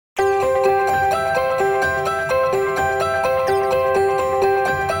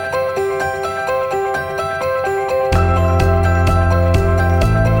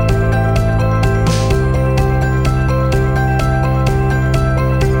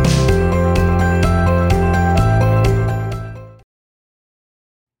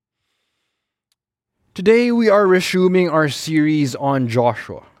Today we are resuming our series on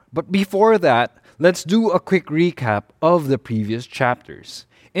Joshua. But before that, let's do a quick recap of the previous chapters.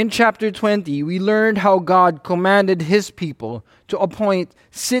 In chapter 20, we learned how God commanded His people to appoint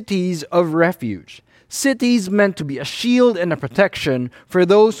cities of refuge. Cities meant to be a shield and a protection for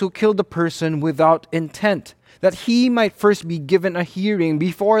those who killed a person without intent, that he might first be given a hearing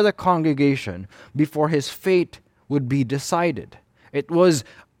before the congregation, before his fate would be decided. It was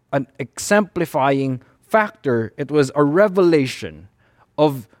an exemplifying factor. It was a revelation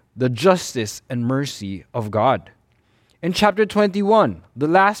of the justice and mercy of God. In chapter 21, the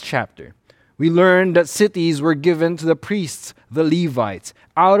last chapter, we learned that cities were given to the priests, the Levites.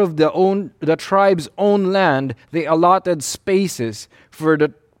 Out of the tribe's own land, they allotted spaces for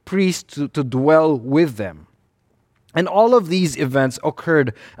the priests to dwell with them. And all of these events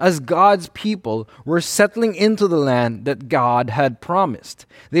occurred as God's people were settling into the land that God had promised.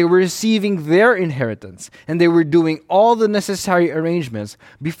 They were receiving their inheritance, and they were doing all the necessary arrangements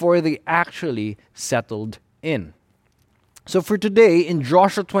before they actually settled in. So for today, in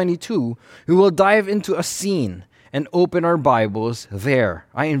Joshua 22, we will dive into a scene and open our Bibles there.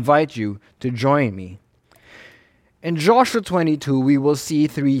 I invite you to join me. In Joshua 22, we will see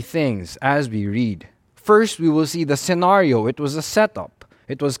three things as we read. First, we will see the scenario. It was a setup.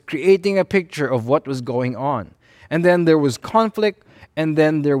 It was creating a picture of what was going on. And then there was conflict, and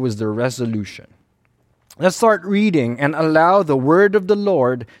then there was the resolution. Let's start reading and allow the word of the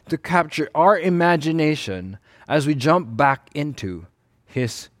Lord to capture our imagination as we jump back into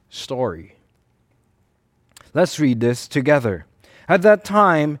His story. Let's read this together. At that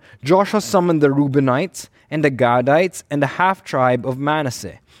time, Joshua summoned the Reubenites and the Gadites and the half-tribe of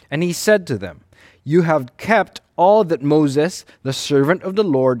Manasseh, and he said to them, "You have kept all that Moses, the servant of the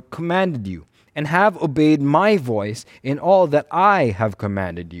Lord, commanded you, and have obeyed my voice in all that I have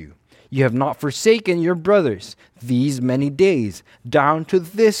commanded you. You have not forsaken your brothers these many days, down to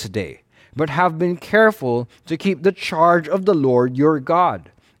this day, but have been careful to keep the charge of the Lord your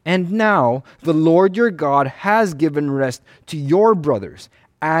God. And now the Lord your God has given rest to your brothers,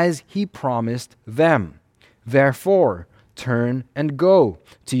 as He promised them. Therefore, turn and go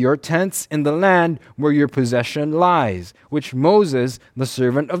to your tents in the land where your possession lies, which Moses, the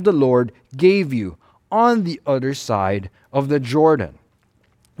servant of the Lord, gave you on the other side of the Jordan."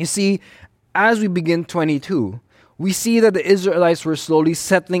 You see, as we begin 22, we see that the Israelites were slowly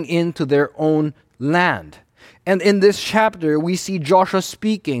settling into their own land. And in this chapter, we see Joshua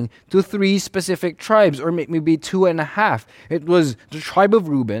speaking to three specific tribes, or maybe two and a half. It was the tribe of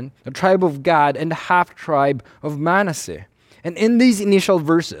Reuben, the tribe of Gad, and the half-tribe of Manasseh. And in these initial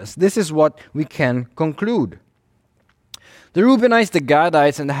verses, this is what we can conclude. The Reubenites, the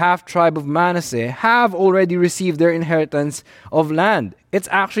Gadites, and the half-tribe of Manasseh have already received their inheritance of land. It's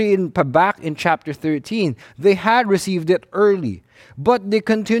actually back in chapter 13. They had received it early, but they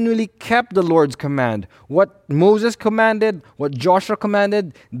continually kept the Lord's command. What Moses commanded, what Joshua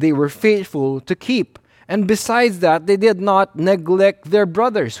commanded, they were faithful to keep. And besides that, they did not neglect their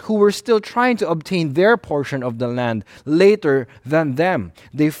brothers who were still trying to obtain their portion of the land later than them.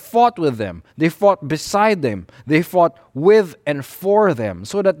 They fought with them. They fought beside them. They fought with and for them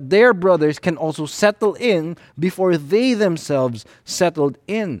so that their brothers can also settle in before they themselves settled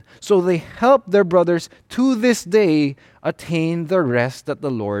in. So they helped their brothers to this day attain the rest that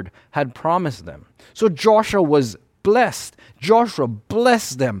the Lord had promised them. So Joshua was blessed. Joshua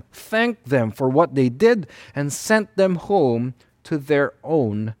blessed them, thanked them for what they did, and sent them home to their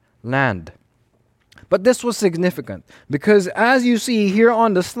own land. But this was significant because, as you see here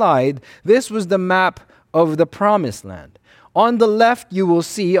on the slide, this was the map of the promised land. On the left, you will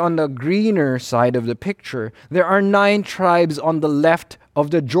see on the greener side of the picture, there are 9 tribes on the left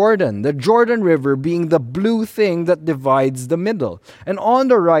of the Jordan River being the blue thing that divides the middle. And on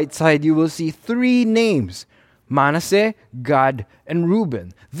the right side, you will see 3 names: Manasseh, Gad, and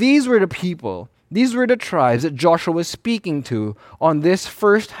Reuben. These were the people, these were the tribes that Joshua was speaking to on this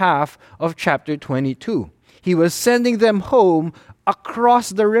first half of chapter 22. He was sending them home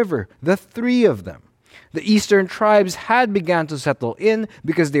across the river, the 3 of them. The eastern tribes had begun to settle in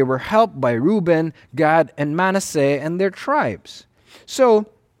because they were helped by Reuben, Gad, and Manasseh and their tribes. So,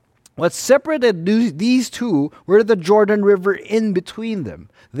 what separated these two were the Jordan River in between them.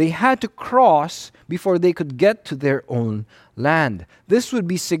 They had to cross before they could get to their own land. This would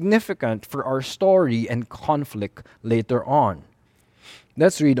be significant for our story and conflict later on.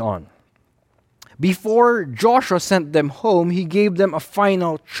 Let's read on. Before Joshua sent them home, he gave them a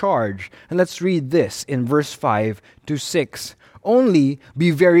final charge. And let's read this in verse 5 to 6. "Only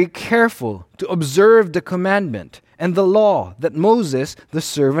be very careful to observe the commandment and the law that Moses, the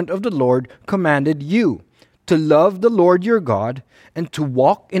servant of the Lord, commanded you, to love the Lord your God, and to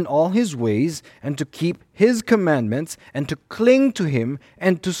walk in all his ways, and to keep his commandments, and to cling to him,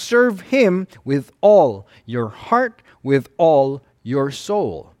 and to serve him with all your heart, with all your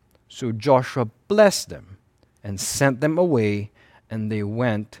soul. So Joshua blessed them and sent them away, and they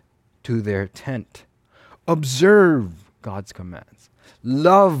went to their tent. Observe God's commands.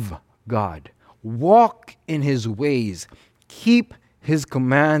 Love God. Walk in his ways. Keep his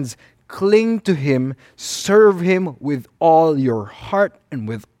commands. Cling to him. Serve him with all your heart and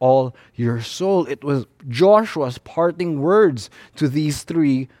with all your soul. It was Joshua's parting words to these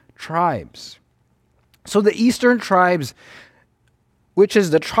three tribes. So the eastern tribes, which is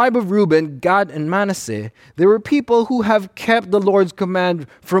the tribe of Reuben, Gad, and Manasseh, they were people who have kept the Lord's command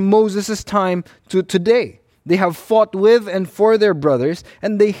from Moses' time to today. They have fought with and for their brothers,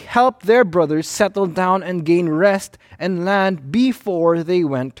 and they helped their brothers settle down and gain rest and land before they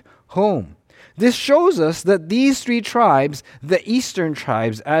went home. This shows us that these three tribes, the eastern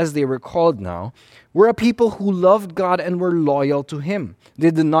tribes as they were called now, were a people who loved God and were loyal to him.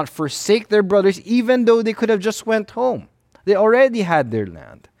 They did not forsake their brothers even though they could have just went home. They already had their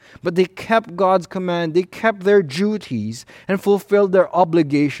land, but they kept God's command, they kept their duties, and fulfilled their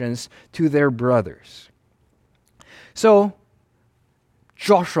obligations to their brothers. So,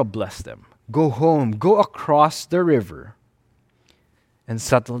 Joshua blessed them. Go home, go across the river, and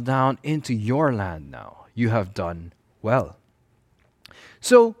settle down into your land now. You have done well.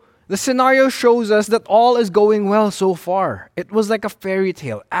 So, the scenario shows us that all is going well so far. It was like a fairy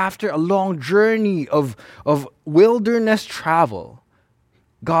tale. After a long journey of wilderness travel,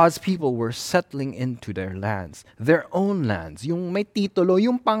 God's people were settling into their lands, their own lands. Yung may titulo,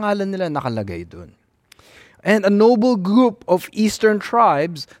 yung pangalan nila nakalagay dun. And a noble group of eastern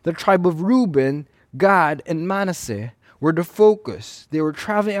tribes, the tribe of Reuben, Gad, and Manasseh, were the focus. They were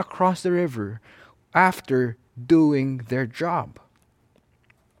traveling across the river after doing their job.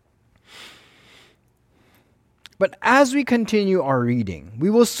 But as we continue our reading,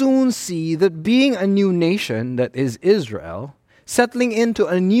 we will soon see that being a new nation, that is Israel, settling into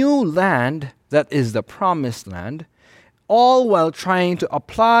a new land, that is the promised land, all while trying to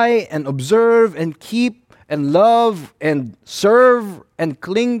apply and observe and keep and love and serve and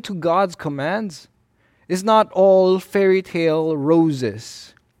cling to God's commands, is not all fairy tale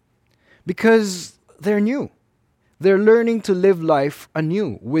roses. Because they're new. They're learning to live life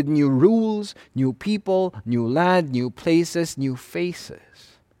anew with new rules, new people, new land, new places, new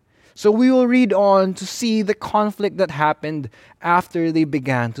faces. So we will read on to see the conflict that happened after they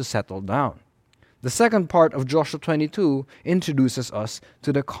began to settle down. The second part of Joshua 22 introduces us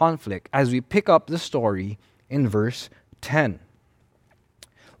to the conflict as we pick up the story in verse 10.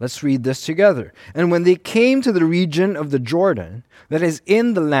 Let's read this together. And when they came to the region of the Jordan, that is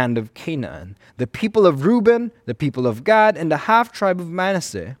in the land of Canaan, the people of Reuben, the people of Gad, and the half-tribe of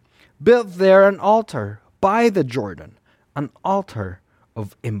Manasseh built there an altar by the Jordan, an altar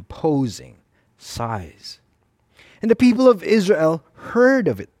of imposing size. And the people of Israel heard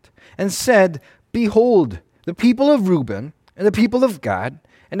of it and said, Behold, the people of Reuben and the people of Gad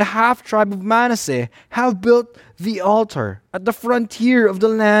and the half-tribe of Manasseh have built the altar at the frontier of the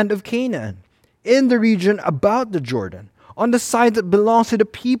land of Canaan, in the region about the Jordan, on the side that belongs to the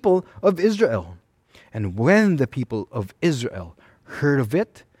people of Israel. And when the people of Israel heard of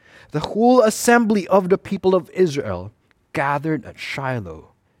it, the whole assembly of the people of Israel gathered at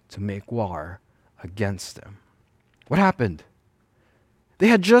Shiloh to make war against them. What happened? They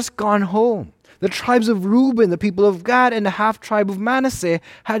had just gone home. The tribes of Reuben, the people of Gad, and the half-tribe of Manasseh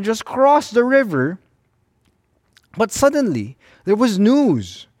had just crossed the river. But suddenly, there was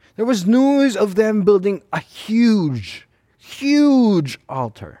news. There was news of them building a huge, huge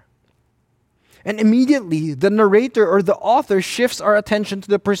altar. And immediately, the narrator or the author shifts our attention to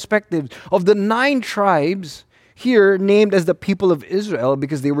the perspective of the 9 tribes, here named as the people of Israel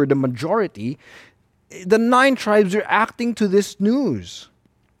because they were the majority. The 9 tribes are acting to this news.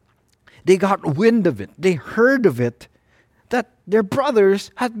 They got wind of it. They heard of it, that their brothers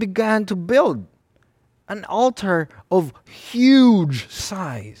had begun to build an altar of huge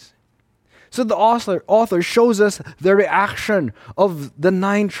size. So the author shows us the reaction of the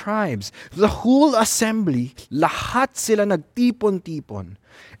 9 tribes. The whole assembly, lahat sila nagtipon-tipon.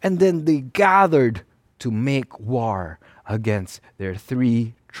 And then they gathered to make war against their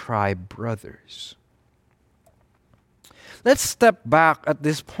 3 tribe brothers. Let's step back at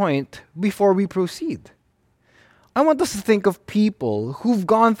this point before we proceed. I want us to think of people who've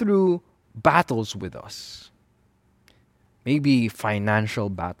gone through battles with us. maybe financial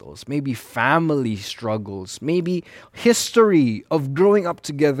battles, maybe family struggles, maybe history of growing up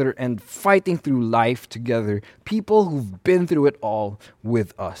together and fighting through life together. People who've been through it all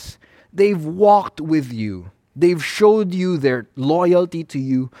with us. They've walked with you. They've showed you their loyalty to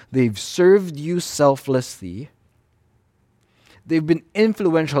you. They've served you selflessly. They've been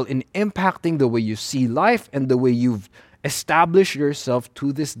influential in impacting the way you see life and the way you've established yourself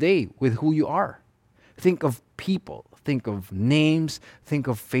to this day with who you are. Think of people, think of names, think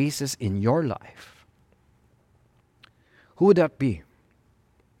of faces in your life. Who would that be?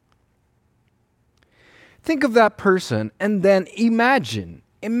 Think of that person and then imagine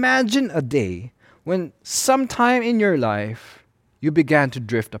a day when sometime in your life you began to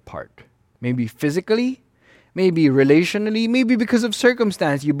drift apart. Maybe physically, maybe relationally, maybe because of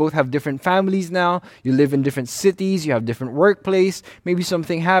circumstance. You both have different families now, you live in different cities, you have different workplace. Maybe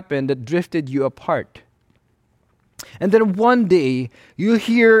something happened that drifted you apart. And then one day, you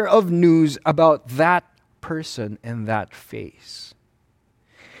hear of news about that person and that face.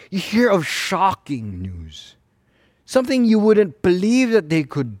 You hear of shocking news. Something you wouldn't believe that they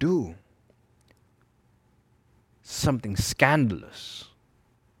could do. Something scandalous.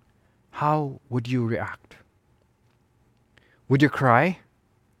 How would you react? Would you cry?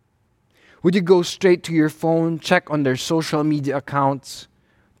 Would you go straight to your phone, check on their social media accounts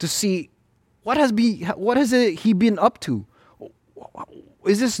to see what has he been up to?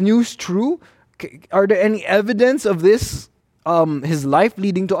 Is this news true? Are there any evidence of this, his life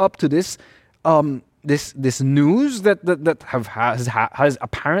leading to up to this, this news that has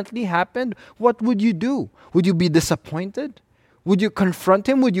apparently happened? What would you do? Would you be disappointed? Would you confront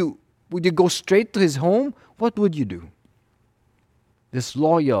him? Would you go straight to his home? What would you do? This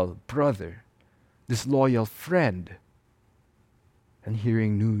loyal brother, this loyal friend, and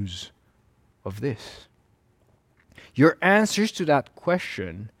hearing news of this. Your answers to that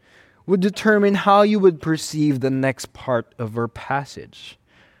question would determine how you would perceive the next part of our passage,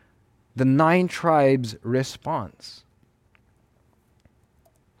 the 9 tribes' response.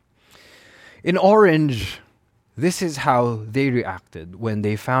 In orange, this is how they reacted when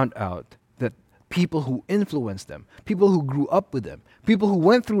they found out that people who influenced them, people who grew up with them, people who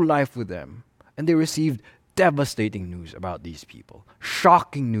went through life with them, and they received devastating news about these people,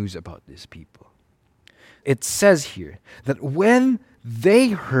 shocking news about these people. It says here that when they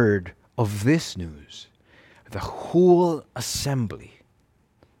heard of this news, the whole assembly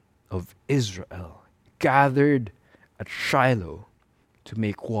of Israel gathered at Shiloh to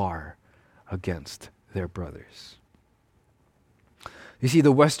make war against their brothers. You see,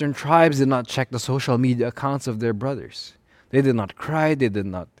 the Western tribes did not check the social media accounts of their brothers. They did not cry, they did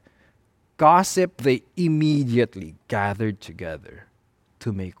not gossip, they immediately gathered together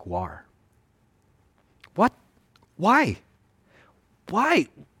to make war. What? Why?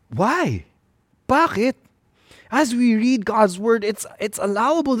 Bakit? As we read God's word, it's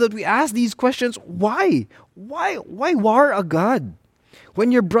allowable that we ask these questions. Why? Why war agad?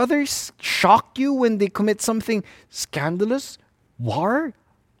 When your brothers shock you when they commit something scandalous, war,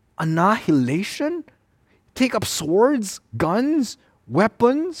 annihilation, take up swords, guns,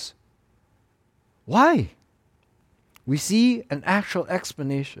 weapons. Why? We see an actual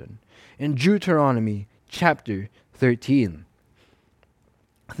explanation in Deuteronomy chapter 13.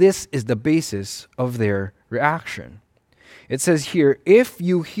 This is the basis of their reaction. It says here, if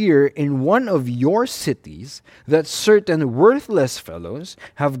you hear in one of your cities that certain worthless fellows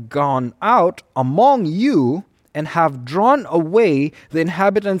have gone out among you and have drawn away the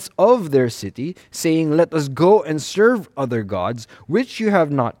inhabitants of their city, saying, let us go and serve other gods, which you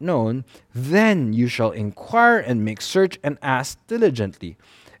have not known, then you shall inquire and make search and ask diligently.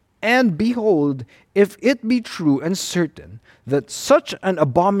 And behold, if it be true and certain that such an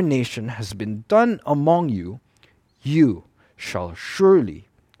abomination has been done among you, you shall surely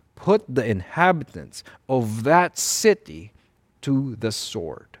put the inhabitants of that city to the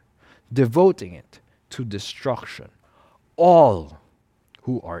sword, devoting it to destruction, all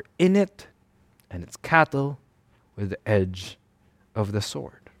who are in it and its cattle with the edge of the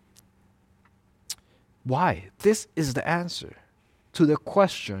sword. Why? This is the answer to the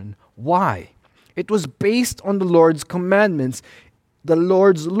question, why? It was based on the Lord's commandments, the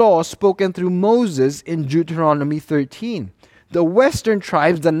Lord's law spoken through Moses in Deuteronomy 13. The western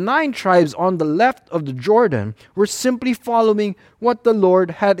tribes, the 9 tribes on the left of the Jordan, were simply following what the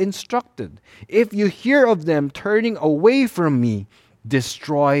Lord had instructed. If you hear of them turning away from me,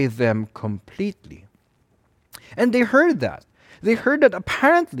 destroy them completely. And they heard that. They heard that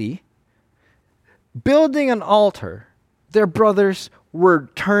apparently, building an altar, their brothers were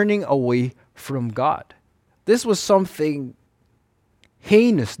turning away from God. this was something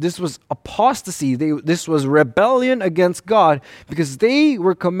heinous. This was apostasy. This was rebellion against God, because they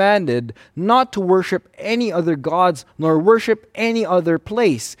were commanded not to worship any other gods nor worship any other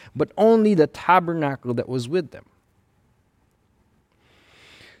place, but only the tabernacle that was with them.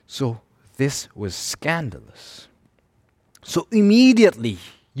 So this was scandalous. So immediately,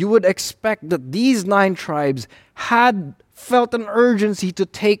 you would expect that these 9 tribes had felt an urgency to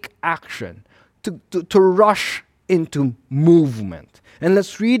take action, to rush into movement. And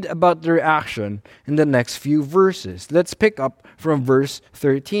let's read about their action in the next few verses. Let's pick up from verse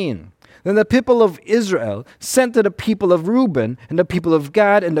 13. Then the people of Israel sent to the people of Reuben and the people of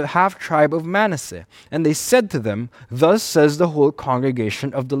Gad and the half-tribe of Manasseh. And they said to them, "Thus says the whole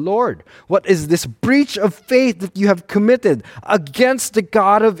congregation of the Lord, what is this breach of faith that you have committed against the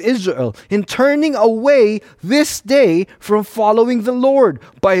God of Israel in turning away this day from following the Lord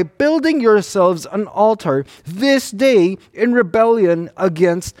by building yourselves an altar this day in rebellion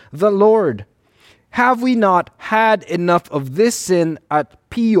against the Lord? Have we not had enough of this sin at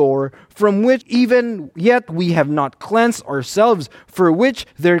Peor, from which even yet we have not cleansed ourselves, for which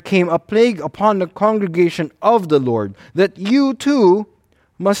there came a plague upon the congregation of the Lord, that you too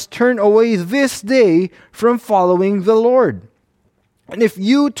must turn away this day from following the Lord? And if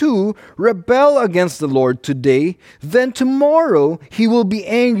you too rebel against the Lord today, then tomorrow he will be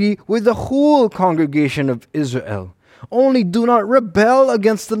angry with the whole congregation of Israel. Only do not rebel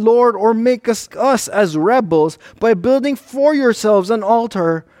against the Lord or make us as rebels by building for yourselves an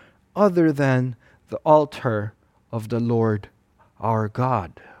altar other than the altar of the Lord our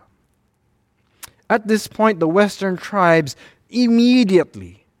God." At this point, the western tribes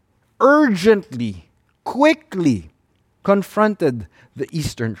immediately, urgently, quickly confronted the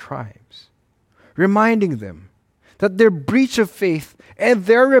eastern tribes, reminding them that their breach of faith and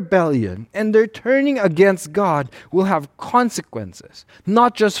their rebellion and their turning against God will have consequences,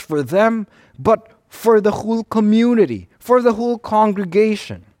 not just for them, but for the whole community, for the whole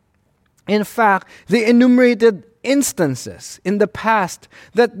congregation. In fact, they enumerated instances in the past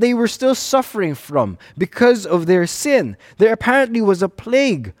that they were still suffering from because of their sin. There apparently was a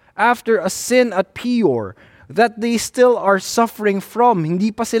plague after a sin at Peor that they still are suffering from.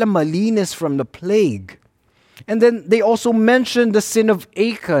 Hindi pa sila malinis from the plague. And then they also mentioned the sin of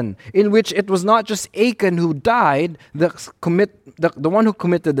Achan, in which it was not just Achan who died, the one who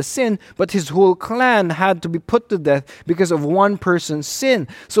committed the sin, but his whole clan had to be put to death because of one person's sin.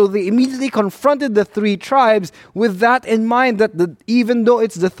 So they immediately confronted the 3 tribes with that in mind, that even though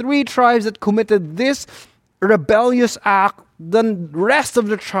it's the 3 tribes that committed this rebellious act, the rest of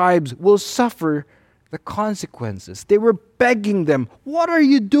the tribes will suffer the consequences. They were begging them, "What are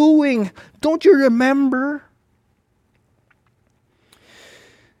you doing? Don't you remember?"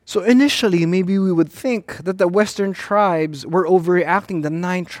 So initially, maybe we would think that the western tribes were overreacting, the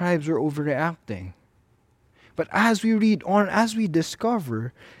 9 tribes were overreacting. But as we read on, as we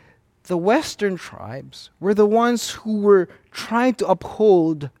discover, the western tribes were the ones who were trying to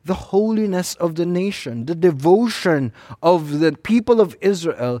uphold the holiness of the nation, the devotion of the people of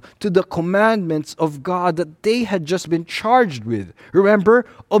Israel to the commandments of God that they had just been charged with. Remember,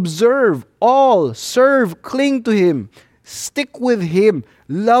 observe, all, serve, cling to Him, stick with Him,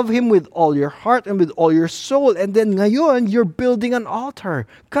 love Him with all your heart and with all your soul. And then ngayon, you're building an altar.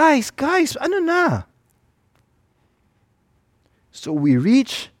 Guys, ano na? So we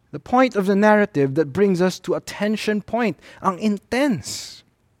reach the point of the narrative that brings us to a tension point. Ang intense.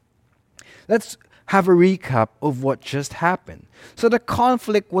 Let's have a recap of what just happened. So the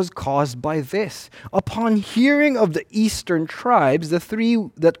conflict was caused by this. Upon hearing of the eastern tribes, the 3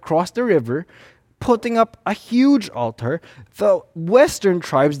 that crossed the river, putting up a huge altar, the western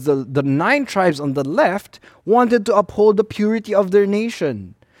tribes, the 9 tribes on the left, wanted to uphold the purity of their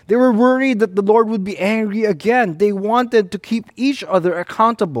nation. They were worried that the Lord would be angry again. They wanted to keep each other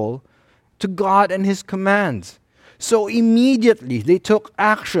accountable to God and His commands. So immediately they took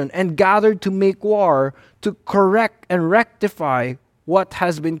action and gathered to make war to correct and rectify what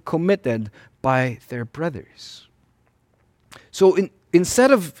has been committed by their brothers. So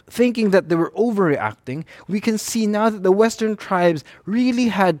instead of thinking that they were overreacting, we can see now that the western tribes really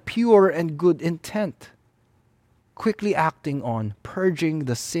had pure and good intent, quickly acting on purging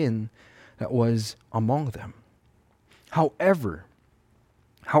the sin that was among them. However,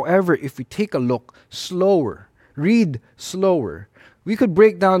 if we take a look slower, read slower, we could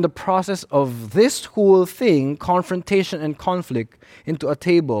break down the process of this whole thing, confrontation and conflict, into a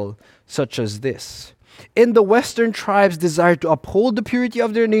table such as this. In the western tribes' desire to uphold the purity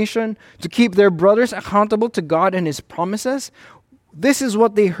of their nation, to keep their brothers accountable to God and His promises, this is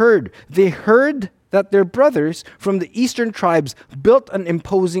what they heard. They heard that their brothers from the eastern tribes built an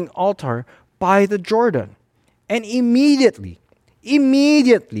imposing altar by the Jordan. And immediately,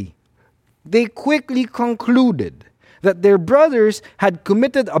 they quickly concluded that their brothers had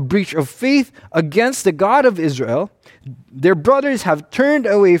committed a breach of faith against the God of Israel. Their brothers have turned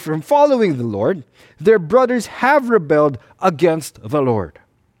away from following the Lord. Their brothers have rebelled against the Lord.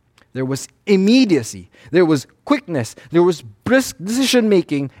 There was immediacy, there was quickness, there was brisk decision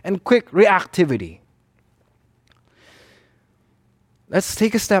making, and quick reactivity. Let's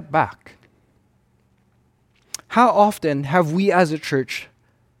take a step back. How often have we as a church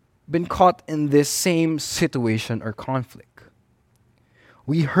been caught in this same situation or conflict?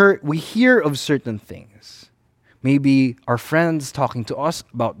 We hear of certain things. Maybe our friends talking to us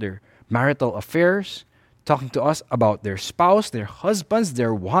about their marital affairs, talking to us about their spouse, their husbands,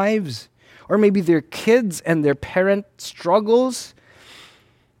 their wives, or maybe their kids and their parent struggles.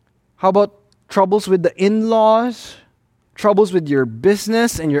 How about troubles with the in-laws, troubles with your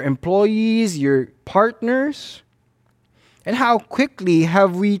business and your employees, your partners? And how quickly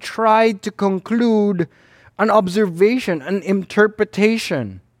have we tried to conclude an observation, an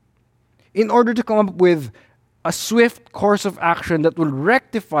interpretation, in order to come up with a swift course of action that will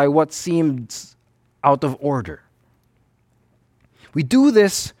rectify what seems out of order? We do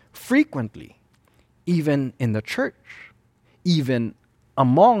this frequently, even in the church, even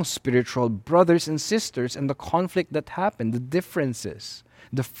among spiritual brothers and sisters, and the conflict that happen, the differences,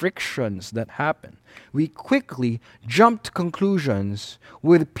 the frictions that happen. We quickly jump to conclusions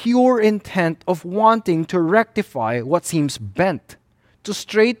with pure intent of wanting to rectify what seems bent, to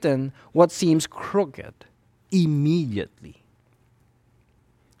straighten what seems crooked immediately.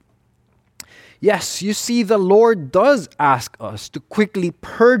 Yes, you see, the Lord does ask us to quickly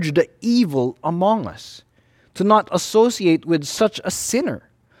purge the evil among us, to not associate with such a sinner,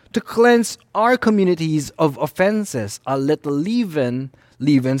 to cleanse our communities of offenses. A little leaven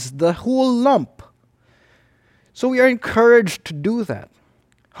leavens the whole lump. So we are encouraged to do that.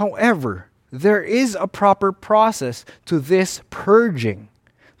 However, there is a proper process to this purging.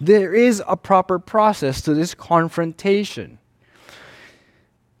 There is a proper process to this confrontation.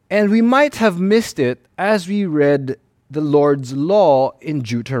 And we might have missed it as we read the Lord's law in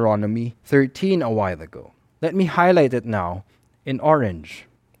Deuteronomy 13 a while ago. Let me highlight it now in orange.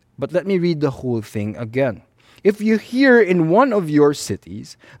 But let me read the whole thing again. If you hear in one of your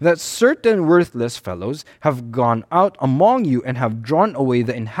cities that certain worthless fellows have gone out among you and have drawn away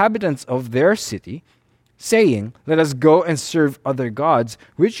the inhabitants of their city, saying, "Let us go and serve other gods,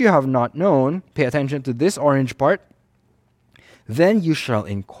 which you have not known," pay attention to this orange part, "then you shall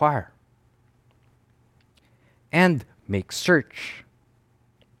inquire and make search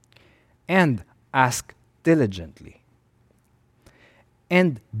and ask diligently.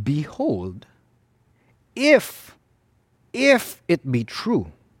 And behold, if it be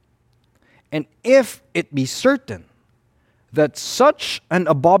true, and if it be certain that such an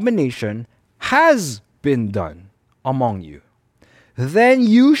abomination has been done among you, then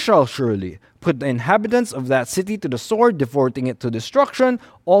you shall surely put the inhabitants of that city to the sword, devoting it to destruction,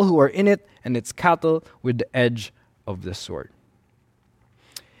 all who are in it, and its cattle with the edge of the sword."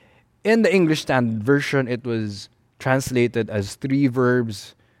 In the English Standard Version, it was translated as 3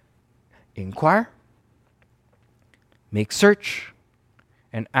 verbs: inquire, make search,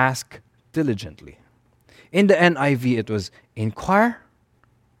 and ask diligently. In the NIV, it was inquire,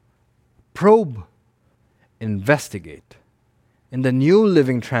 probe, investigate. In the New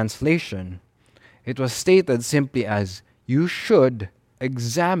Living Translation, it was stated simply as, "You should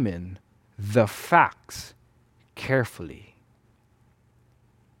examine the facts carefully."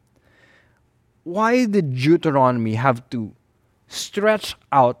 Why did Deuteronomy have to stretch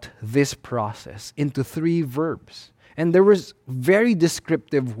out this process into 3 verbs? And there was very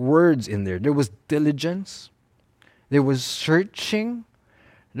descriptive words in there. There was diligence, there was searching,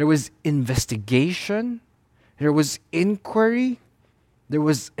 there was investigation, there was inquiry, there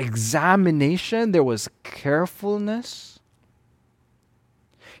was examination, there was carefulness.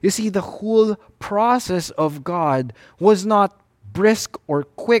 You see, the whole process of God was not brisk or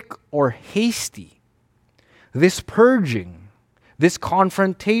quick or hasty. This purging, this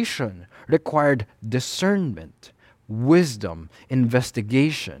confrontation required discernment, wisdom,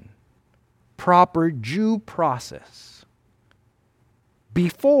 investigation, proper due process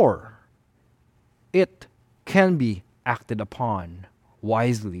before it can be acted upon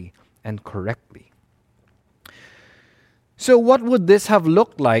wisely and correctly. So what would this have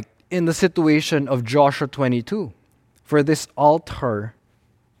looked like in the situation of Joshua 22 for this altar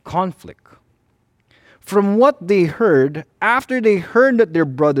conflict? From what they heard, after they heard that their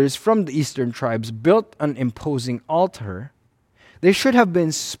brothers from the eastern tribes built an imposing altar, there should have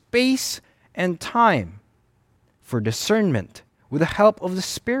been space and time for discernment with the help of the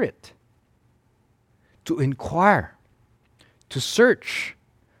Spirit to inquire, to search,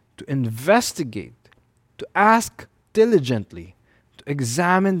 to investigate, to ask diligently, to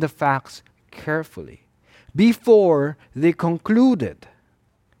examine the facts carefully before they concluded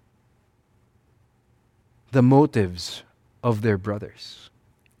the motives of their brothers.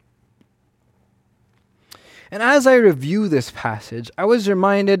 And as I review this passage, I was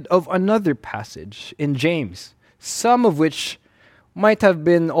reminded of another passage in James, some of which might have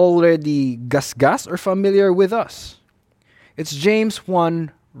been already gasgas or familiar with us. It's James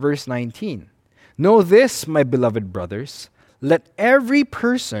 1, verse 19. Know this, my beloved brothers, let every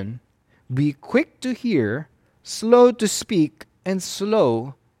person be quick to hear, slow to speak, and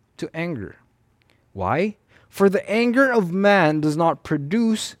slow to anger. Why? For the anger of man does not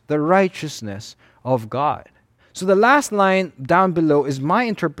produce the righteousness of God. So the last line down below is my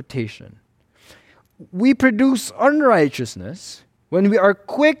interpretation. We produce unrighteousness when we are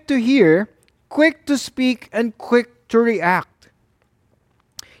quick to hear, quick to speak, and quick to react.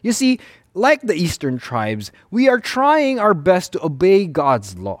 You see, like the eastern tribes, we are trying our best to obey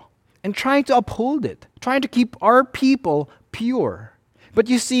God's law and trying to uphold it, trying to keep our people pure. But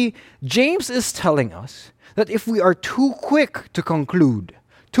you see, James is telling us that if we are too quick to conclude,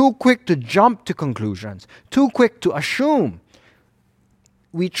 too quick to jump to conclusions, too quick to assume,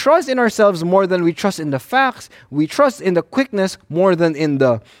 we trust in ourselves more than we trust in the facts, we trust in the quickness more than in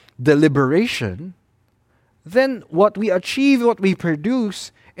the deliberation, then what we achieve, what we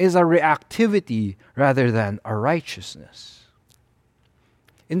produce, is a reactivity rather than a righteousness.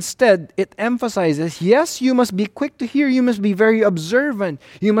 Instead, it emphasizes, yes, you must be quick to hear, you must be very observant,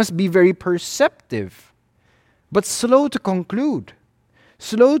 you must be very perceptive, but slow to conclude,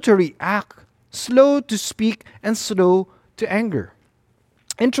 slow to react, slow to speak, and slow to anger.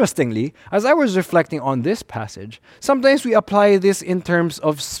 Interestingly, as I was reflecting on this passage, sometimes we apply this in terms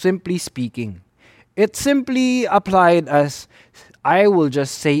of simply speaking. It's simply applied as, I will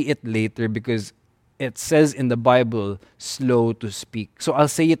just say it later because it says in the Bible, slow to speak. So I'll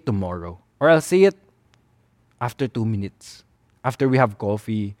say it tomorrow. Or I'll say it after 2 minutes. After we have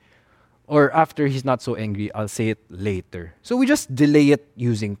coffee. Or after he's not so angry, I'll say it later. So we just delay it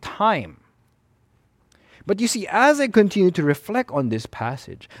using time. But you see, as I continue to reflect on this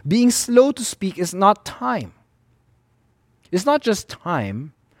passage, being slow to speak is not time. It's not just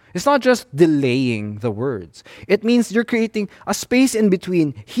time. It's not just delaying the words. It means you're creating a space in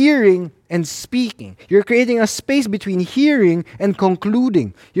between hearing and speaking. You're creating a space between hearing and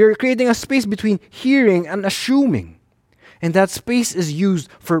concluding. You're creating a space between hearing and assuming. And that space is used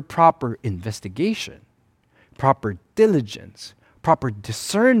for proper investigation, proper diligence, proper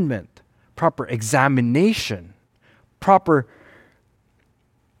discernment, proper examination, proper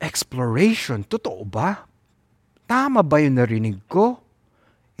exploration. Totoo ba? Tama ba yung narinig ko?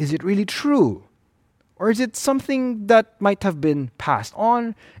 Is it really true? Or is it something that might have been passed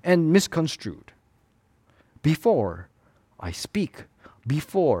on and misconstrued? Before I speak,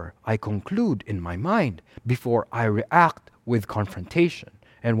 before I conclude in my mind, before I react with confrontation,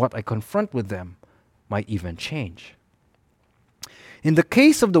 and what I confront with them might even change. In the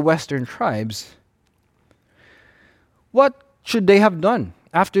case of the Western tribes, what should they have done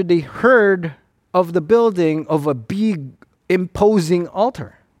after they heard of the building of a big, imposing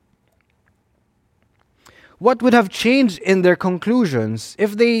altar? What would have changed in their conclusions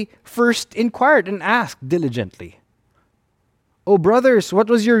if they first inquired and asked diligently? Oh, brothers, what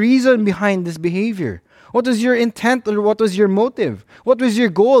was your reason behind this behavior? What was your intent or what was your motive? What was your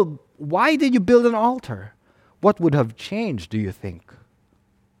goal? Why did you build an altar? What would have changed, do you think,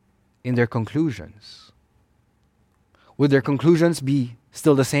 in their conclusions? Would their conclusions be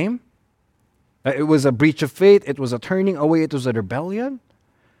still the same? It was a breach of faith, it was a turning away, it was a rebellion?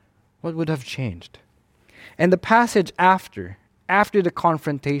 What would have changed? And the passage after the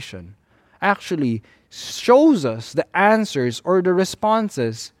confrontation, actually shows us the answers or the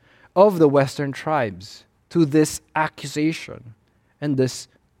responses of the Western tribes to this accusation and this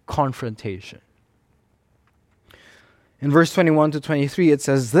confrontation. In verse 21 to 23, it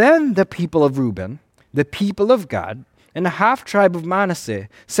says, Then the people of Reuben, the people of Gad, and the half-tribe of Manasseh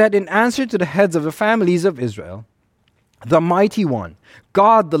said in answer to the heads of the families of Israel, The mighty one,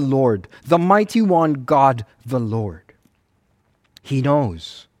 God the Lord, the mighty one, God the Lord. He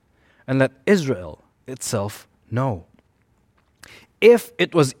knows, and let Israel itself know. If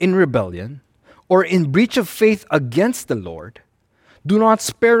it was in rebellion or in breach of faith against the Lord, do not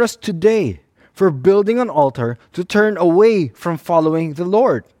spare us today, for building an altar to turn away from following the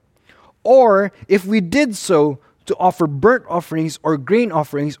Lord. Or if we did so, to offer burnt offerings or grain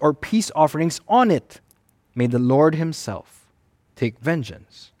offerings or peace offerings on it, may the Lord himself take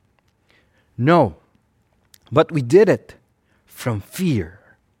vengeance. No, but we did it from fear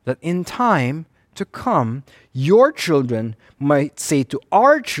that in time to come, your children might say to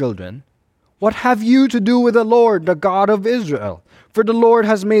our children, "What have you to do with the Lord, the God of Israel? For the Lord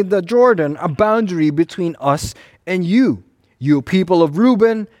has made the Jordan a boundary between us and you people of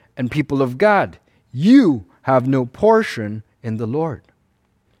Reuben and people of Gad. You have no portion in the Lord."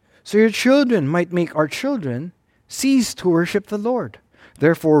 So your children might make our children cease to worship the Lord.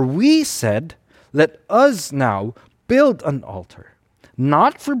 Therefore we said, "Let us now build an altar,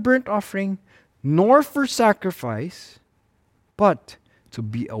 not for burnt offering, nor for sacrifice, but to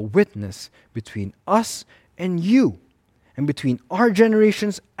be a witness between us and you, and between our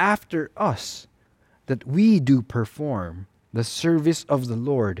generations after us, that we do perform the service of the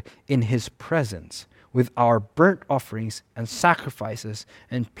Lord in his presence with our burnt offerings and sacrifices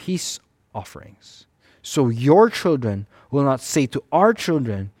and peace offerings. So your children will not say to our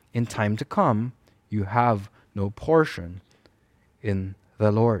children in time to come, 'You have no portion in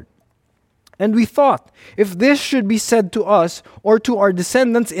the Lord.'" And we thought, if this should be said to us or to our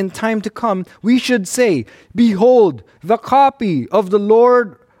descendants in time to come, we should say, "Behold, the copy of the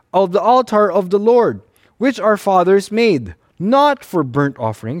Lord, of the altar of the Lord, which our fathers made, not for burnt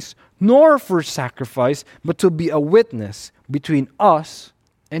offerings, nor for sacrifice, but to be a witness between us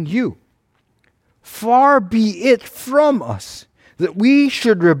and you. Far be it from us that we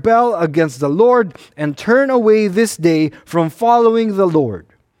should rebel against the Lord and turn away this day from following the Lord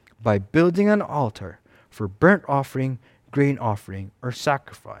by building an altar for burnt offering, grain offering, or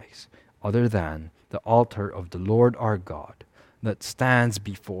sacrifice, other than the altar of the Lord our God that stands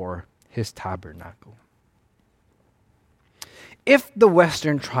before his tabernacle." If the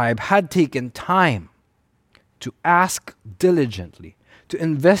Western tribe had taken time to ask diligently, to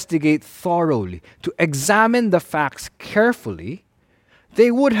investigate thoroughly, to examine the facts carefully, they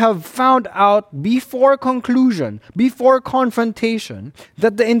would have found out before conclusion, before confrontation,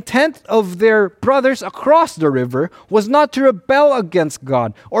 that the intent of their brothers across the river was not to rebel against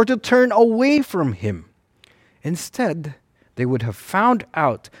God or to turn away from him. Instead, they would have found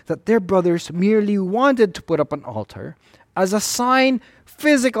out that their brothers merely wanted to put up an altar as a sign,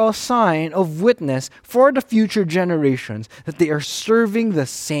 physical sign of witness for the future generations that they are serving the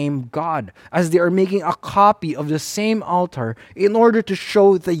same God, as they are making a copy of the same altar in order to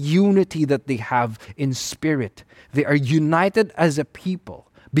show the unity that they have in spirit. They are united as a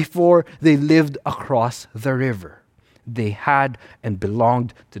people before they lived across the river. They had and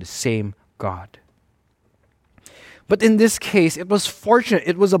belonged to the same God. But in this case, it was fortunate,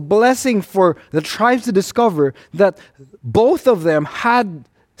 it was a blessing for the tribes to discover that both of them had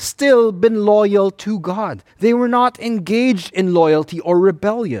still been loyal to God. They were not engaged in loyalty or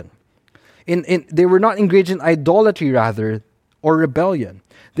rebellion. They were not engaged in idolatry, rather, or rebellion.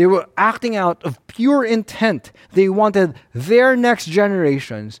 They were acting out of pure intent. They wanted their next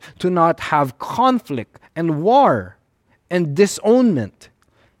generations to not have conflict and war and disownment.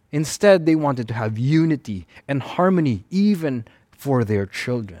 Instead, they wanted to have unity and harmony even for their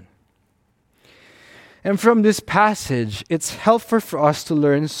children. And from this passage, it's helpful for us to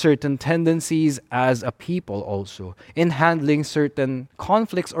learn certain tendencies as a people also in handling certain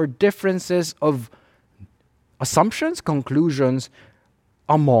conflicts or differences of assumptions, conclusions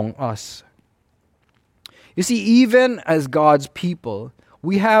among us. You see, even as God's people,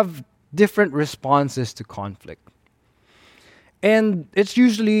 we have different responses to conflict. And it's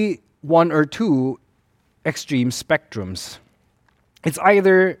usually one or two extreme spectrums. It's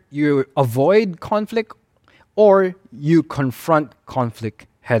either you avoid conflict or you confront conflict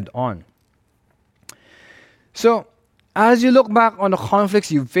head on. So, as you look back on the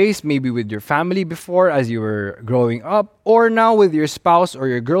conflicts you've faced, maybe with your family before as you were growing up, or now with your spouse or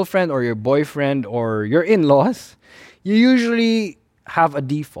your girlfriend or your boyfriend or your in-laws, you usually have a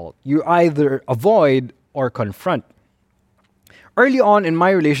default. You either avoid or confront. Early on in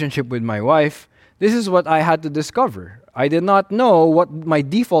my relationship with my wife, this is what I had to discover. I did not know what my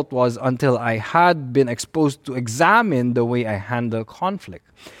default was until I had been exposed to examine the way I handle conflict.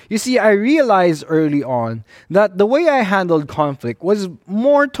 You see, I realized early on that the way I handled conflict was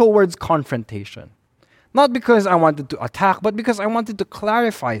more towards confrontation. Not because I wanted to attack, but because I wanted to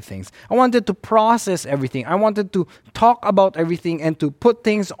clarify things. I wanted to process everything. I wanted to talk about everything and to put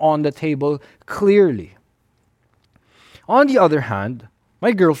things on the table clearly. On the other hand,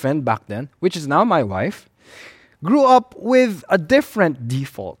 my girlfriend back then, which is now my wife, grew up with a different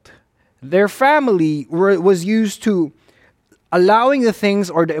default. Their family was used to allowing the things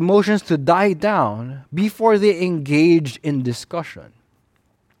or the emotions to die down before they engaged in discussion.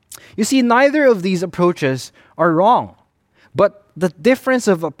 You see, neither of these approaches are wrong, but the difference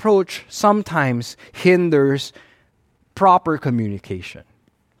of approach sometimes hinders proper communication.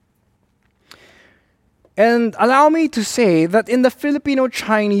 And allow me to say that in the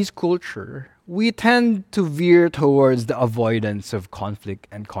Filipino-Chinese culture, we tend to veer towards the avoidance of conflict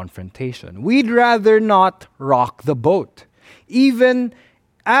and confrontation. We'd rather not rock the boat. Even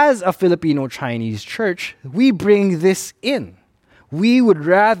as a Filipino-Chinese church, we bring this in. We would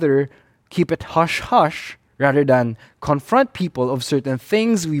rather keep it hush-hush rather than confront people of certain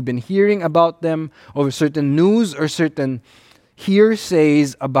things we've been hearing about them, of certain news or certain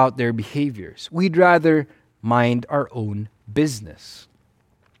hearsays about their behaviors. We'd rather mind our own business.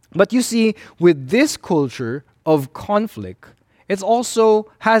 But you see, with this culture of conflict, it also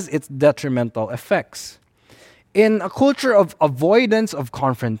has its detrimental effects. In a culture of avoidance of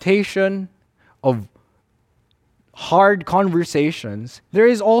confrontation, of hard conversations, there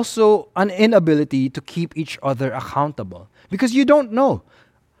is also an inability to keep each other accountable. Because you don't know.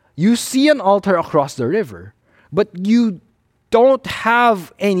 You see an altar across the river, but you don't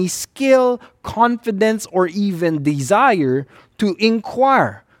have any skill, confidence, or even desire to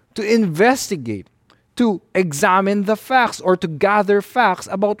inquire, to investigate, to examine the facts or to gather facts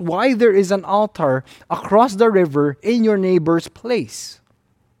about why there is an altar across the river in your neighbor's place.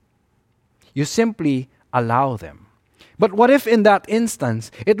 You simply allow them. But what if in that instance,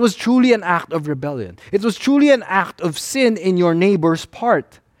 it was truly an act of rebellion? It was truly an act of sin in your neighbor's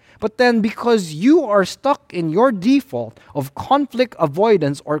part. But then because you are stuck in your default of conflict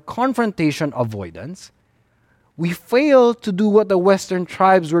avoidance or confrontation avoidance, we fail to do what the Western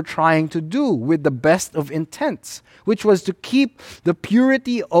tribes were trying to do with the best of intents, which was to keep the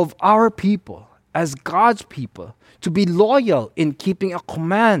purity of our people as God's people, to be loyal in keeping a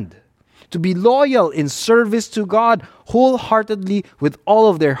command, to be loyal in service to God wholeheartedly with all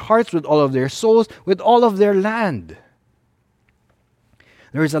of their hearts, with all of their souls, with all of their land.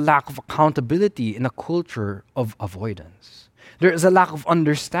 There is a lack of accountability in a culture of avoidance. There is a lack of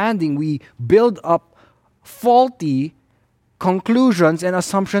understanding. We build up faulty conclusions and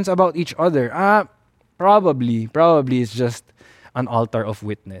assumptions about each other. Probably it's just an altar of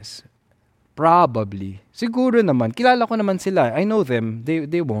witness. Probably. Siguro naman. Kilala ko naman sila. I know them.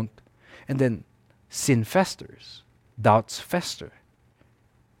 They won't. And then sin festers. Doubts fester.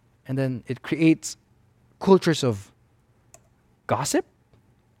 And then it creates cultures of gossip.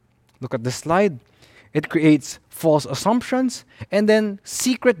 Look at the slide. It creates false assumptions and then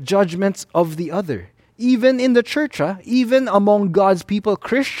secret judgments of the other. Even in the church, even among God's people,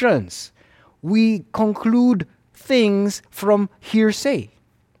 Christians, we conclude things from hearsay.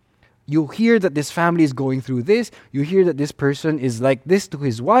 You hear that this family is going through this, you hear that this person is like this to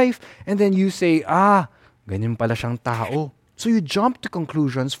his wife, and then you say, ganyan pala siyang tao. So you jump to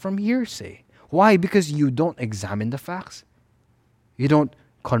conclusions from hearsay. Why? Because you don't examine the facts. You don't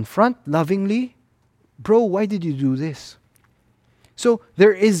confront lovingly. Bro, why did you do this? So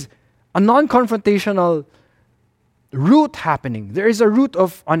there is a non-confrontational root happening. There is a root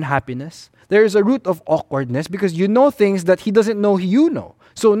of unhappiness. There is a root of awkwardness because you know things that he doesn't know you know.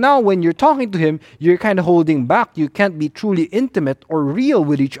 So now when you're talking to him, you're kind of holding back. You can't be truly intimate or real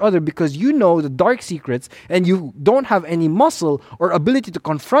with each other because you know the dark secrets and you don't have any muscle or ability to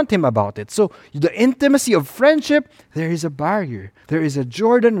confront him about it. So the intimacy of friendship, there is a barrier. There is a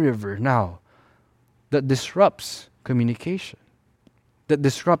Jordan River now that disrupts communication, that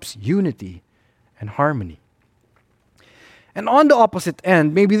disrupts unity and harmony. And on the opposite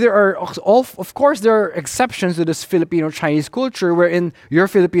end, maybe there are, of course, there are exceptions to this Filipino-Chinese culture wherein you're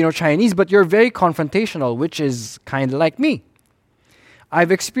Filipino-Chinese, but you're very confrontational, which is kind of like me.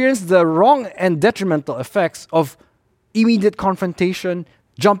 I've experienced the wrong and detrimental effects of immediate confrontation,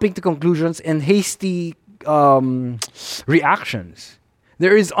 jumping to conclusions, and hasty reactions.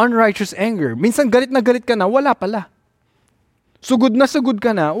 There is unrighteous anger. Minsan galit na galit ka na, wala pala. Sugod na sugod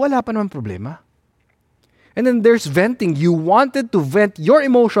ka na, wala pa naman problema. And then there's venting. You wanted to vent your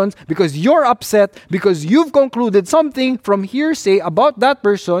emotions because you're upset, because you've concluded something from hearsay about that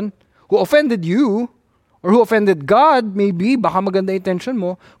person who offended you, or who offended God, maybe, baka maganda intention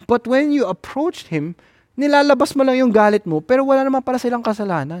mo. But when you approached him, nilalabas mo lang yung galit mo, pero wala naman para silang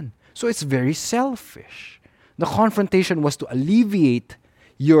kasalanan. So it's very selfish. The confrontation was to alleviate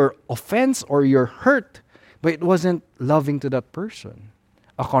your offense or your hurt, but it wasn't loving to that person.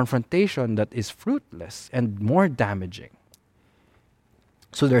 A confrontation that is fruitless and more damaging.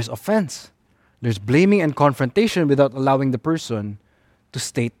 So there's offense. There's blaming and confrontation without allowing the person to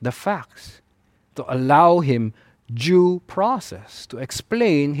state the facts, to allow him due process, to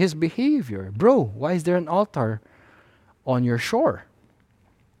explain his behavior. Bro, why is there an altar on your shore?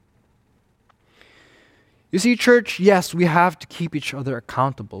 You see, church, yes, we have to keep each other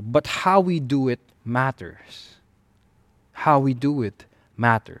accountable, but how we do it matters. How we do it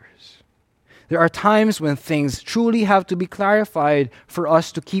matters. There are times when things truly have to be clarified for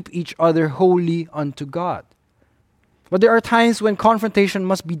us to keep each other holy unto God. But there are times when confrontation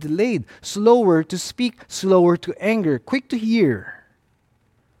must be delayed, slower to speak, slower to anger, quick to hear.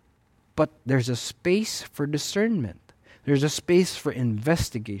 But there's a space for discernment. There's a space for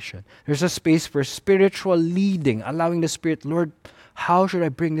investigation. There's a space for spiritual leading, allowing the Spirit, Lord, how should I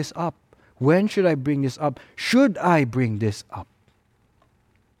bring this up? When should I bring this up? Should I bring this up?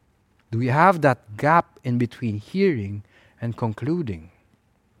 Do we have that gap in between hearing and concluding?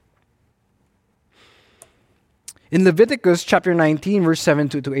 In Leviticus chapter 19, verse 7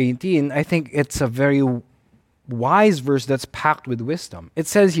 to 18, I think it's a very wise verse that's packed with wisdom. It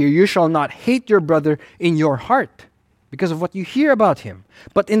says here, you shall not hate your brother in your heart because of what you hear about him,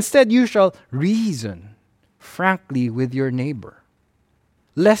 but instead you shall reason frankly with your neighbor,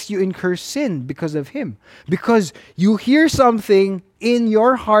 lest you incur sin because of him. Because you hear something in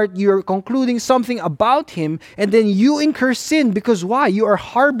your heart, you're concluding something about him, and then you incur sin because why? You are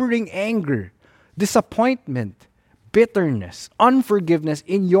harboring anger, disappointment, bitterness, unforgiveness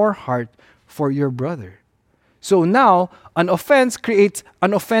in your heart for your brother. So now, an offense creates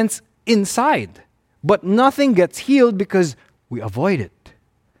an offense inside, but nothing gets healed because we avoid it.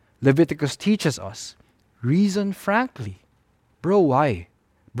 Leviticus teaches us, reason frankly. Bro, why?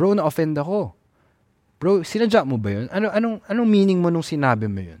 Bro, na-offend ako. Bro, sinadya mo ba yun? Anong meaning mo nung sinabi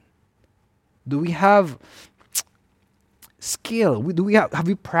mo yun? Do we have skill? Have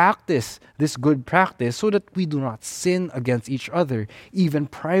we practiced this good practice so that we do not sin against each other, even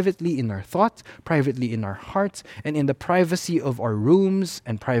privately in our thoughts, privately in our hearts, and in the privacy of our rooms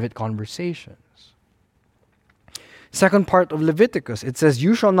and private conversations? Second part of Leviticus, it says,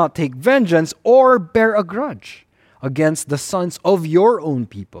 you shall not take vengeance or bear a grudge against the sons of your own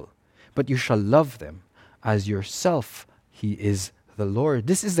people, but you shall love them as yourself. He is the Lord.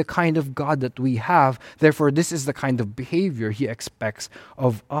 This is the kind of God that we have. Therefore, this is the kind of behavior He expects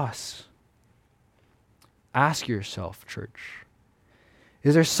of us. Ask yourself, church,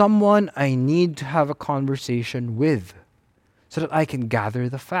 is there someone I need to have a conversation with so that I can gather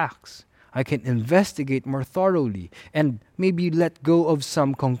the facts? I can investigate more thoroughly and maybe let go of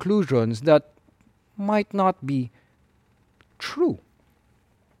some conclusions that might not be true.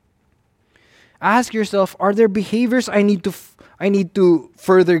 Ask yourself, are there behaviors I need to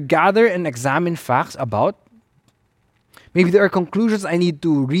further gather and examine facts about? Maybe there are conclusions I need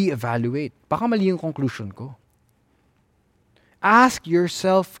to reevaluate. Baka mali yung conclusion ko. Ask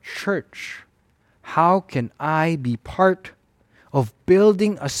yourself, church, how can I be part of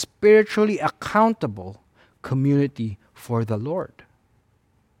building a spiritually accountable community for the Lord?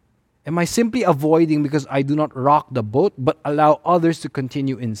 Am I simply avoiding because I do not rock the boat but allow others to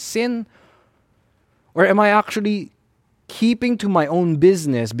continue in sin? Or am I actually keeping to my own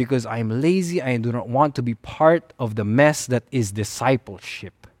business because I'm lazy and I do not want to be part of the mess that is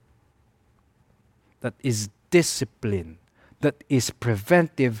discipleship, that is discipline, that is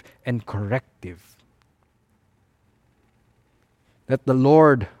preventive and corrective? Let the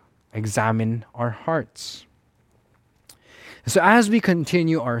Lord examine our hearts. So as we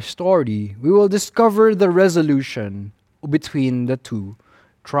continue our story, we will discover the resolution between the two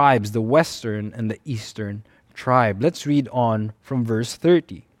tribes, the western and the eastern tribe. Let's read on from verse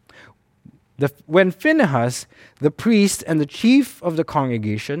 30. When Phinehas, the priest and the chief of the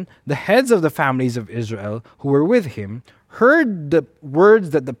congregation, the heads of the families of Israel who were with him, heard the words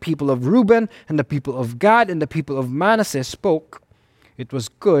that the people of Reuben and the people of Gad and the people of Manasseh spoke, it was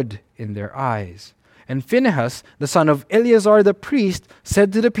good in their eyes. And Phinehas, the son of Eleazar the priest,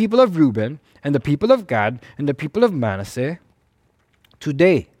 said to the people of Reuben and the people of Gad and the people of Manasseh,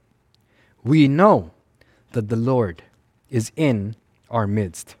 today we know that the Lord is in our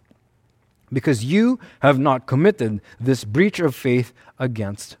midst, because you have not committed this breach of faith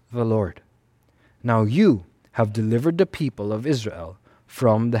against the Lord. Now you have delivered the people of Israel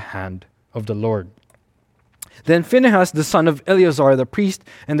from the hand of the Lord. Then Phinehas, the son of Eleazar the priest,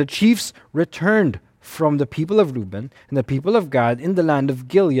 and the chiefs returned from the people of Reuben and the people of Gad in the land of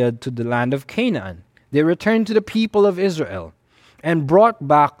Gilead to the land of Canaan. They returned to the people of Israel and brought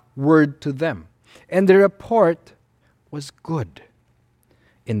back word to them. And the report was good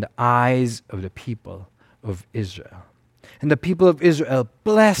in the eyes of the people of Israel. And the people of Israel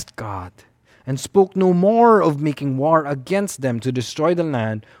blessed God, and spoke no more of making war against them to destroy the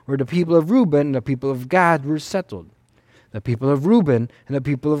land where the people of Reuben and the people of Gad were settled. The people of Reuben and the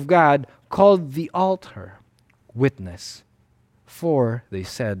people of Gad called the altar Witness, for they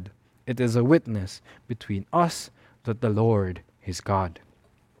said, "It is a witness between us that the Lord is God."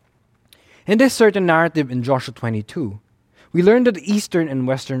 In this certain narrative in Joshua 22, we learn that the eastern and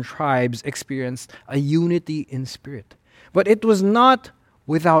western tribes experienced a unity in spirit. But it was not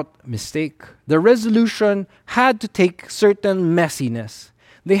without mistake. The resolution had to take certain messiness.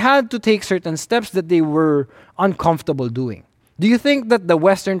 They had to take certain steps that they were uncomfortable doing. Do you think that the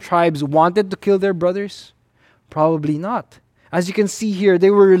western tribes wanted to kill their brothers? Probably not. As you can see here,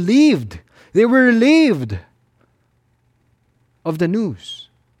 they were relieved. They were relieved of the news.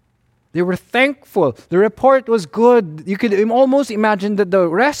 They were thankful. The report was good. You could almost imagine that the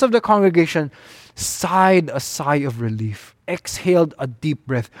rest of the congregation sighed a sigh of relief, exhaled a deep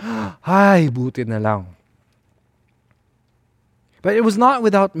breath. Ay, buti na lang. But it was not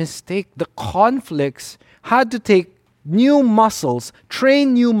without mistake. The conflicts had to take new muscles,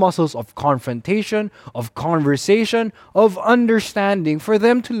 train new muscles of confrontation, of conversation, of understanding for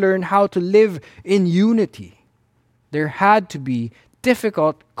them to learn how to live in unity. There had to be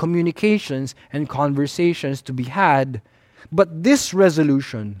difficult communications and conversations to be had, but this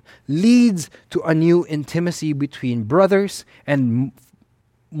resolution leads to a new intimacy between brothers, and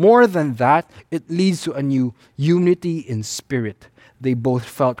more than that, it leads to a new unity in spirit. They both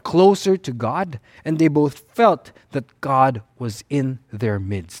felt closer to God, and they both felt that God was in their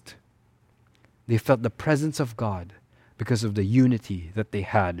midst. They felt the presence of God because of the unity that they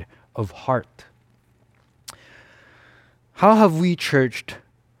had of heart. How have we, church,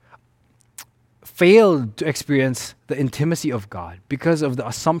 failed to experience the intimacy of God because of the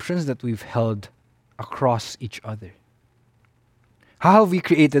assumptions that we've held across each other? How have we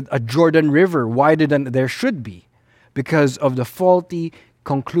created a Jordan River wider than there should be because of the faulty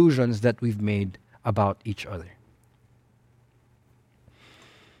conclusions that we've made about each other?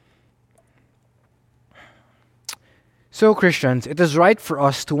 So, Christians, it is right for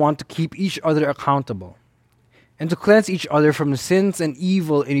us to want to keep each other accountable and to cleanse each other from the sins and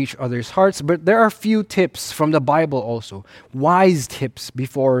evil in each other's hearts. But there are few tips from the Bible also, wise tips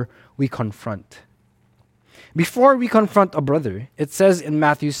before we confront. Before we confront a brother, it says in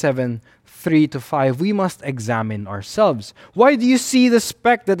Matthew 7:3-5, we must examine ourselves. Why do you see the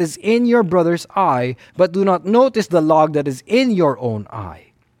speck that is in your brother's eye, but do not notice the log that is in your own eye?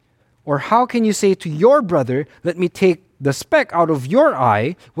 Or how can you say to your brother, "Let me take the speck out of your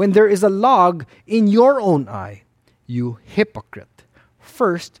eye," when there is a log in your own eye? You hypocrite.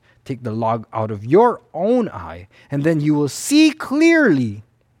 First, take the log out of your own eye, and then you will see clearly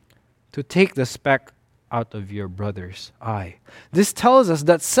to take the speck out of your brother's eye. This tells us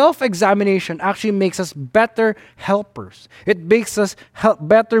that self-examination actually makes us better helpers. It makes us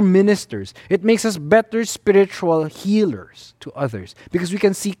better ministers. It makes us better spiritual healers to others because we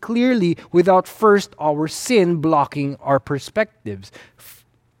can see clearly without first our sin blocking our perspectives,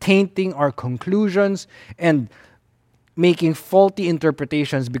 tainting our conclusions, and making faulty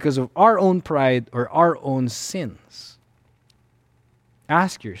interpretations because of our own pride or our own sins.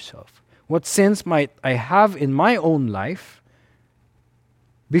 Ask yourself, what sins might I have in my own life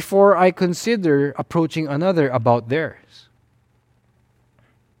before I consider approaching another about theirs?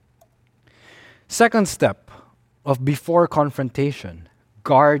 Second step of before confrontation,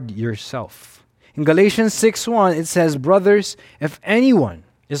 guard yourself. In Galatians 6:1, it says, "Brothers, if anyone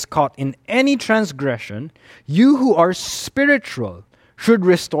is caught in any transgression, you who are spiritual should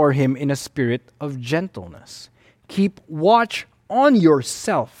restore him in a spirit of gentleness. Keep watch on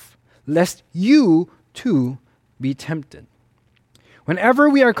yourself, lest you too be tempted." Whenever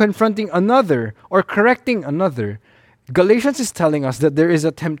we are confronting another or correcting another, Galatians is telling us that there is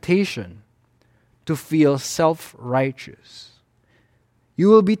a temptation to feel self-righteous. You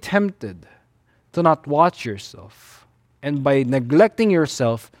will be tempted to not watch yourself. And by neglecting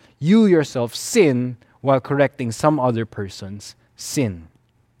yourself, you yourself sin while correcting some other person's sin.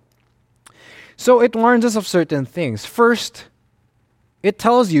 So it warns us of certain things. First, it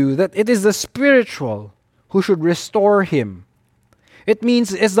tells you that it is the spiritual who should restore him. It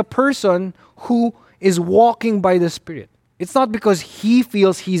means it's the person who is walking by the Spirit. It's not because he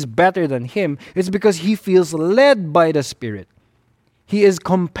feels he's better than him. It's because he feels led by the Spirit. He is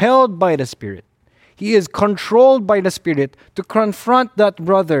compelled by the Spirit. He is controlled by the Spirit to confront that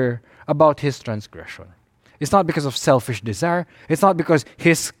brother about his transgression. It's not because of selfish desire. It's not because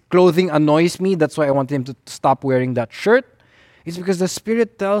his clothing annoys me, that's why I want him to stop wearing that shirt. It's because the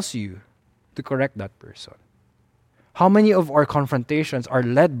Spirit tells you to correct that person. How many of our confrontations are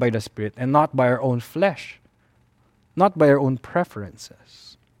led by the Spirit and not by our own flesh, not by our own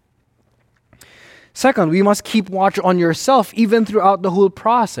preferences? Second, we must keep watch on yourself even throughout the whole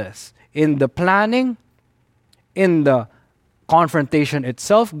process. In the planning, in the confrontation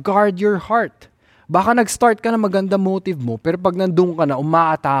itself, guard your heart. Baka nag-start ka na maganda motive mo, pero pag nandun ka na,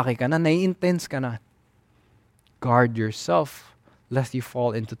 umaatake ka na, nai-intense ka na. Guard yourself lest you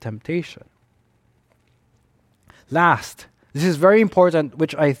fall into temptation. Last, this is very important,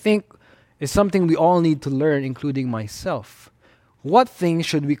 which I think is something we all need to learn, including myself. What things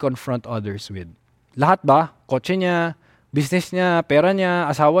should we confront others with? Lahat ba? Kotse niya, business niya, pera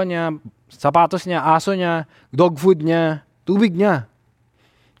niya, asawa niya, sapatos niya, aso niya, dog food niya, tubig niya.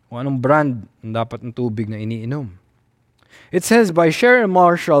 Kung anong brand ang dapat ng tubig na iniinom. It says by Sharon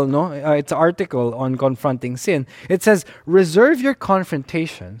Marshall, it's an article on confronting sin. It says, reserve your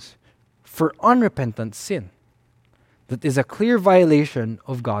confrontations for unrepentant sin that is a clear violation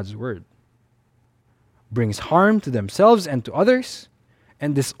of God's word, brings harm to themselves and to others,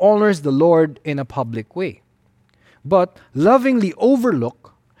 and dishonors the Lord in a public way. But lovingly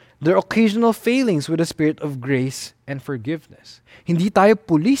overlook their occasional failings with a spirit of grace and forgiveness. Hindi tayo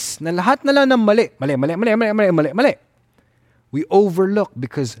pulis na lahat na lang ng mali. Mali. We overlook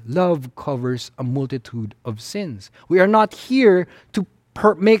because love covers a multitude of sins. We are not here to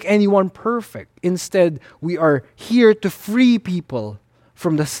make anyone perfect. Instead, we are here to free people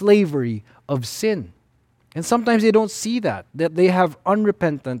from the slavery of sin. And sometimes they don't see that they have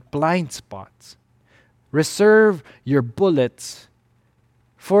unrepentant blind spots. Reserve your bullets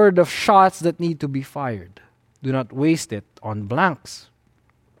for the shots that need to be fired. Do not waste it on blanks.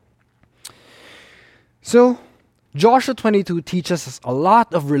 So, Joshua 22 teaches us a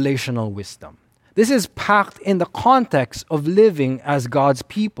lot of relational wisdom. This is packed in the context of living as God's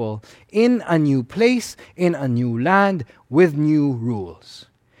people in a new place, in a new land, with new rules.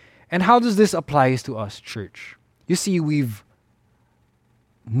 And how does this apply to us, church? You see, we've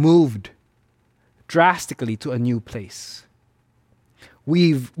moved drastically to a new place.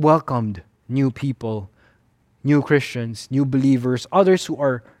 We've welcomed new people, new Christians, new believers, others who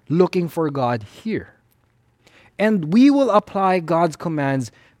are looking for God here. And we will apply God's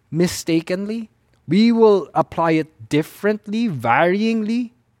commands mistakenly. We will apply it differently,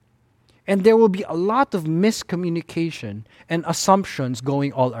 varyingly. And there will be a lot of miscommunication and assumptions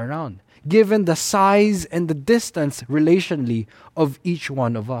going all around, given the size and the distance relationally of each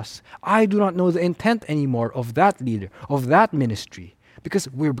one of us. I do not know the intent anymore of that leader, of that ministry, because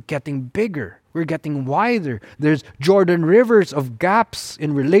we're getting bigger, we're getting wider. There's Jordan rivers of gaps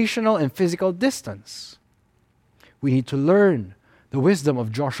in relational and physical distance. We need to learn the wisdom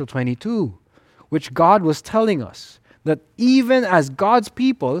of Joshua 22, which God was telling us that even as God's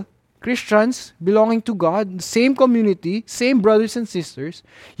people, Christians belonging to God, same community, same brothers and sisters,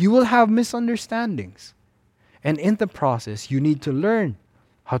 you will have misunderstandings. And in the process, you need to learn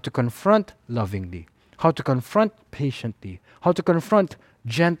how to confront lovingly, how to confront patiently, how to confront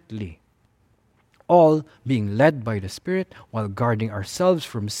gently, all being led by the Spirit while guarding ourselves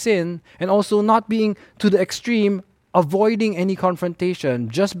from sin and also not being to the extreme, avoiding any confrontation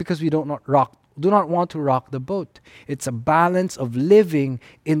just because we do not want to rock the boat. It's a balance of living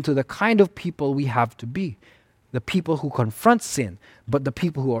into the kind of people we have to be. The people who confront sin, but the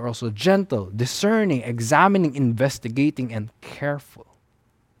people who are also gentle, discerning, examining, investigating, and careful.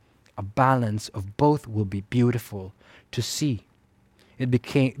 A balance of both will be beautiful to see. It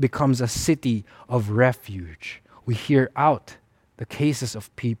becomes a city of refuge. We hear out the cases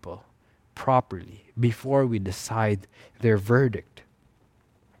of people properly before we decide their verdict.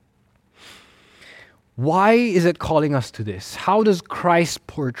 Why is it calling us to this? How does Christ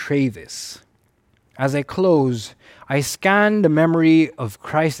portray this? As I close, I scan the memory of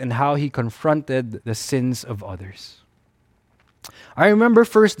Christ and how he confronted the sins of others. I remember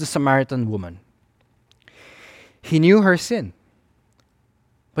first the Samaritan woman. He knew her sin,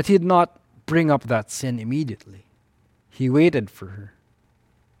 but he did not bring up that sin immediately. He waited for her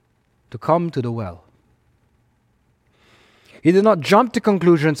to come to the well. He did not jump to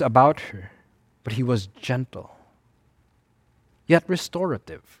conclusions about her, but he was gentle, yet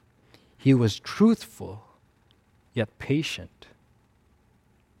restorative. He was truthful, yet patient.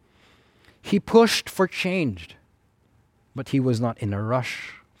 He pushed for change, but he was not in a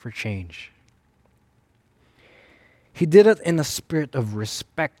rush for change. He did it in a spirit of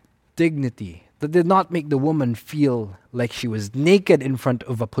respect, dignity, that did not make the woman feel like she was naked in front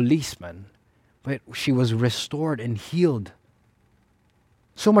of a policeman, but she was restored and healed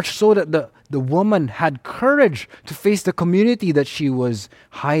So much so that the woman had courage to face the community that she was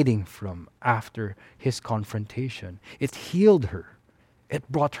hiding from after his confrontation. It healed her. It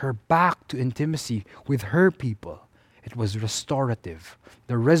brought her back to intimacy with her people. It was restorative.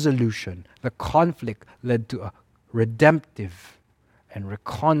 The resolution, the conflict led to a redemptive and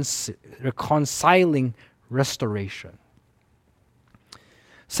reconciling restoration.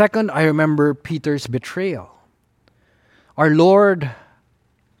 Second, I remember Peter's betrayal. Our Lord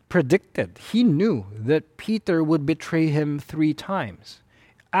predicted, he knew that Peter would betray him 3 times.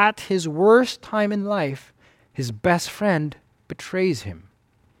 At his worst time in life, his best friend betrays him.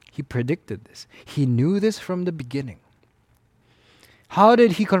 He predicted this. He knew this from the beginning. How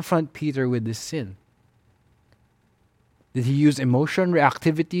did he confront Peter with this sin? Did he use emotion,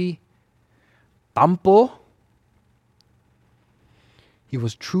 reactivity, tampo? He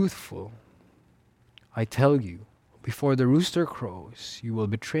was truthful. I tell you, before the rooster crows, you will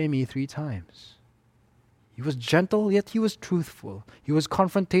betray me 3 times. He was gentle, yet he was truthful. He was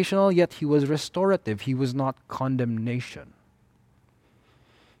confrontational, yet he was restorative. He was not condemnation.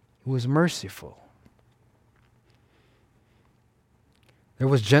 He was merciful. There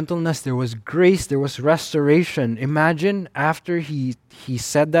was gentleness, there was grace, there was restoration. Imagine after he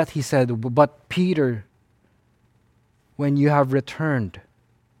said that, he said, but Peter, when you have returned,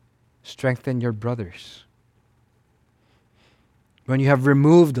 strengthen your brothers. When you have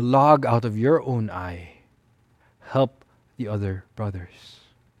removed the log out of your own eye, help the other brothers.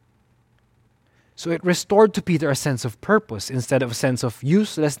 So it restored to Peter a sense of purpose instead of a sense of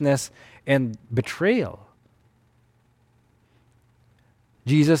uselessness and betrayal.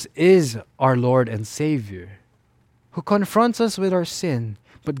 Jesus is our Lord and Savior, who confronts us with our sin,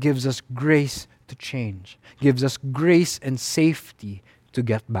 but gives us grace to change, gives us grace and safety to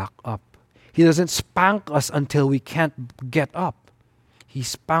get back up. He doesn't spank us until we can't get up. He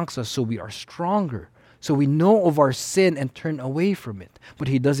spanks us so we are stronger, so we know of our sin and turn away from it. But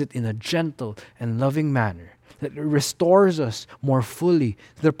He does it in a gentle and loving manner that restores us more fully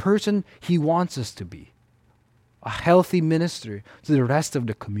to the person He wants us to be. A healthy minister to the rest of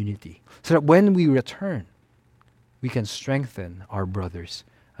the community, so that when we return, we can strengthen our brothers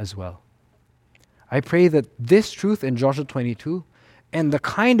as well. I pray that this truth in Joshua 22 and the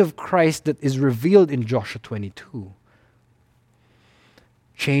kind of Christ that is revealed in Joshua 22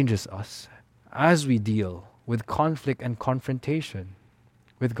 changes us as we deal with conflict and confrontation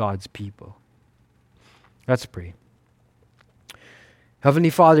with God's people. Let's pray.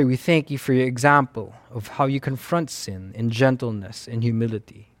 Heavenly Father, we thank You for Your example of how You confront sin in gentleness and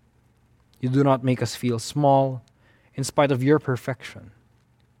humility. You do not make us feel small in spite of Your perfection.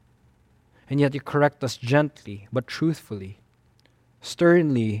 And yet You correct us gently but truthfully,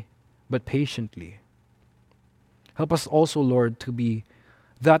 sternly but patiently. Help us also, Lord, to be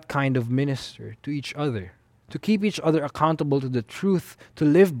that kind of minister to each other, to keep each other accountable to the truth, to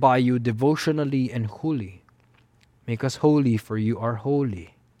live by You devotionally and wholly. Make us holy, for You are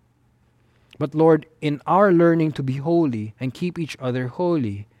holy. But Lord, in our learning to be holy and keep each other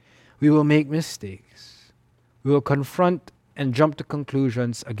holy, we will make mistakes. We will confront and jump to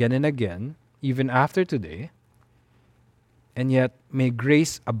conclusions again and again, even after today. And yet, may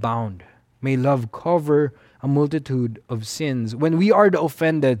grace abound. May love cover a multitude of sins. When we are the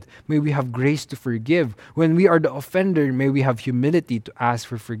offended, may we have grace to forgive. When we are the offender, may we have humility to ask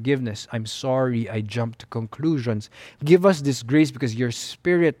for forgiveness. I'm sorry, I jumped to conclusions. Give us this grace because Your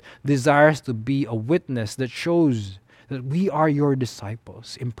Spirit desires to be a witness that shows that we are Your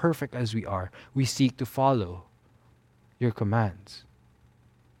disciples. Imperfect as we are, we seek to follow Your commands.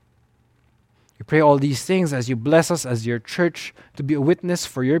 We pray all these things as You bless us as Your church to be a witness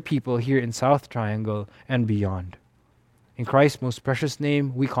for Your people here in South Triangle and beyond. In Christ's most precious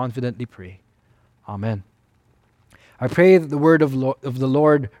name, we confidently pray. Amen. I pray that the word of the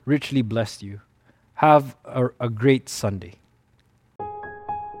Lord richly bless you. Have a great Sunday.